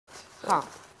ხა.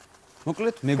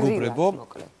 მოკლედ მეგობრებო,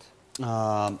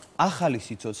 ახალი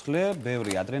სიცოცხლე,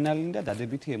 ბევრი ადრენალინი და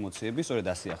დადებითი ემოციები, სწორედ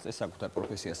ასე ახსენე საკუთარ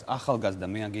პროფესიას ახალგაზრდა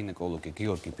მეან-გინეკოლოგი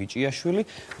გიორგი ბიჭიაშვილი,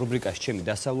 რუბრიკაში ჩემი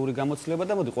დასავლური გამოცდილება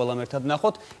და მოდი ყველამ ერთად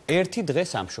ნახოთ ერთი დღე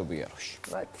სამშობიაროში.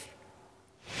 მათი.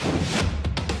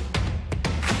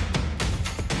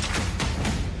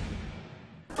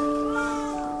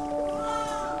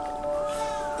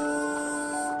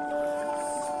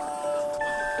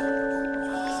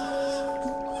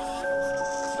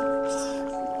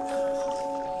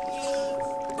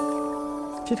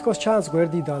 თითქოს ჩანს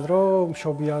გვერდიდან, რომ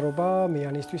მშობიარობა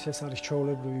მეანისთვის ეს არის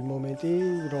ჩვეულებრივი მომენტი,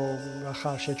 რომ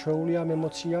ახალ შეჩვეული ამ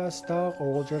ემოციას და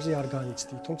ყოველ ჯერზე არ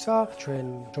განიცდით. თუმცა ჩვენ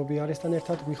მშობიარესთან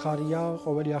ერთად გვიხარია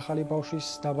ყოველი ახალი ბავშვის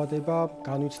დაბადება,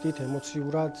 განვიცდით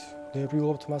ემოციურად,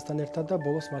 ნერვიულობთ მასთან ერთად და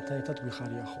ბოლოს მათთან ერთად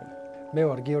გვიხარია ხოლმე. მე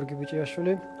ვარ გიორგი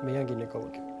ბიჭიაშვილი,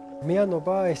 მეან-გინეკოლოგი.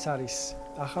 მეანობა ეს არის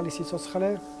ახალი სიცოცხლე,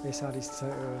 ეს არის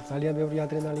ძალიან ბევრი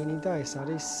ადრენალინი და ეს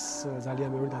არის ძალიან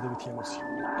ბევრი დადებითი ემოცია.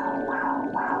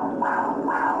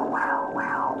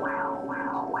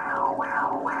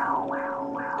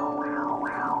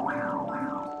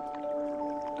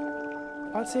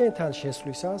 პაციენტთან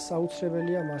შესვლისას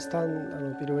აუცილებელია მასთან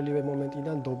პირველივე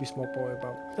მომენტიდან დობის მოპოვება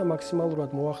და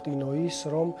მაქსიმალურად მოახდინო ის,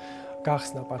 რომ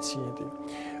გახსნა პაციენტი.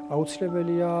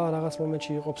 აუცილებელია რაღაც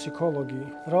მომენტში იყო ფსიქოლოგი,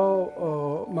 რომ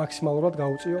მაქსიმალურად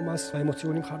გაუწიო მას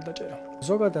ემოციური მხარდაჭერა.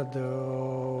 ზოგადად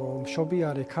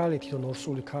მშობიარე ქალი, თვითონ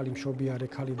ორსული ქალი, მშობიარე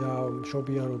ქალი და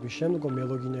მშობიარობის შემდგომ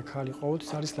მელოგინე ქალი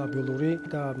ყოველთვის არის ლაბილური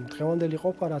და დღევანდელი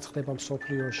ყოფა რაც ხდება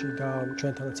მსოფლიოში და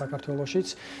ჩვენთანაც საქართველოშიც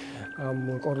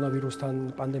კორონავირუსთან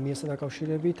პანდემიასთან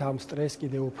დაკავშირებით ამ სტრესს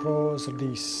კიდევ უფრო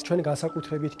ზრდის. ჩვენ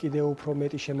განსაკუთრებით კიდევ უფრო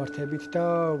მეტი შემართებით და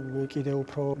კიდევ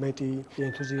უფრო მეტი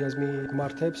ენთუზიაზმი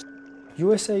გვმართებს.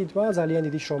 USA-დმა ძალიან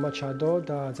დიდი შრომა ჩადო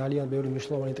და ძალიან ბევრი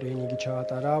მნიშვნელოვანი ტრეინინგი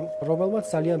ჩაატარა, რომელმაც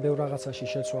ძალიან ბევრ რაღაცაში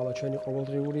შეცვალა ჩვენი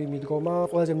ყოველდღიური მიდგომა.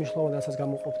 ყველაზე მნიშვნელოვანი რასაც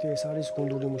გამოყოფდი ეს არის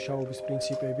გუნდური მუშაობის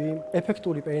პრინციპები,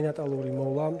 ეფექტური პერინატალური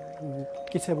მოვლა,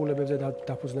 მტკიცებულებებზე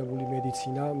დაფუძნებული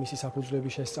მედიცინა, მისი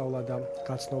საფუძვლების შესწავლა და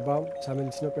გაცნობა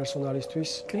სამედიცინო პერსონალისთვის.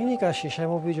 კლინიკაში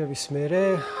შემობიჯების მერე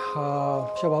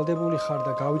შევალდებული ხარ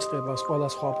და გავიწყება ყველა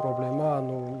სხვა პრობლემა,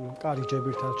 ანუ კარგი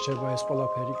ჯებირთან რჩება ეს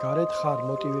ყველაფერი გარეთ, ხარ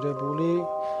მოტივირებული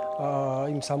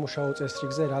იმ სამუშაო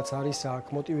წესრიგზე, რაც არის აქ,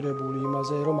 მოტივირებული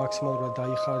იმაზე, რომ მაქსიმალურად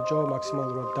დაიხარჯო,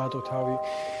 მაქსიმალურად დადო თავი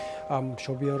ამ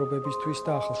მშობიარობებისთვის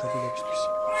და ახალშობილებისთვის.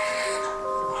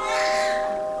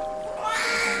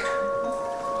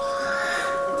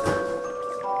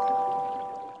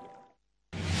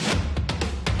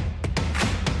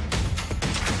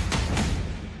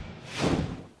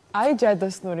 აი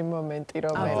ჯადოსნური მომენტი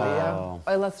რომელია.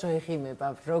 ყველას რო ეხიმება,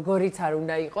 როგორიც არ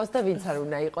უნდა იყოს და ვინც არ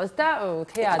უნდა იყოს და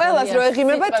თე ადამიანს ყველას რო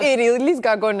ეხიმება ტირილის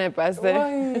გაგონებაზე.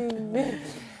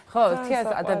 ხო, თე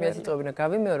ადამიანს იწვევინა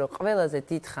გავიმეორო ყველაზე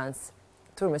დიდხანს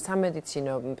თურმე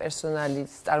სამედიცინო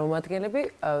პერსონალის წარმომადგენლები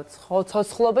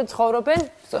ცოცხლობენ, ცხოვრობენ,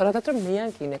 სწორადად რომ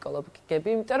მეან-გინეკოლოგები,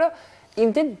 იმიტომ რომ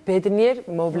იმდენ ბედნიერ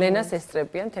მოვლენას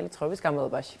ესწრებიან მთელი ცხოვრების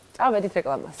განმავლობაში. წავედით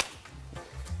რეკლამას.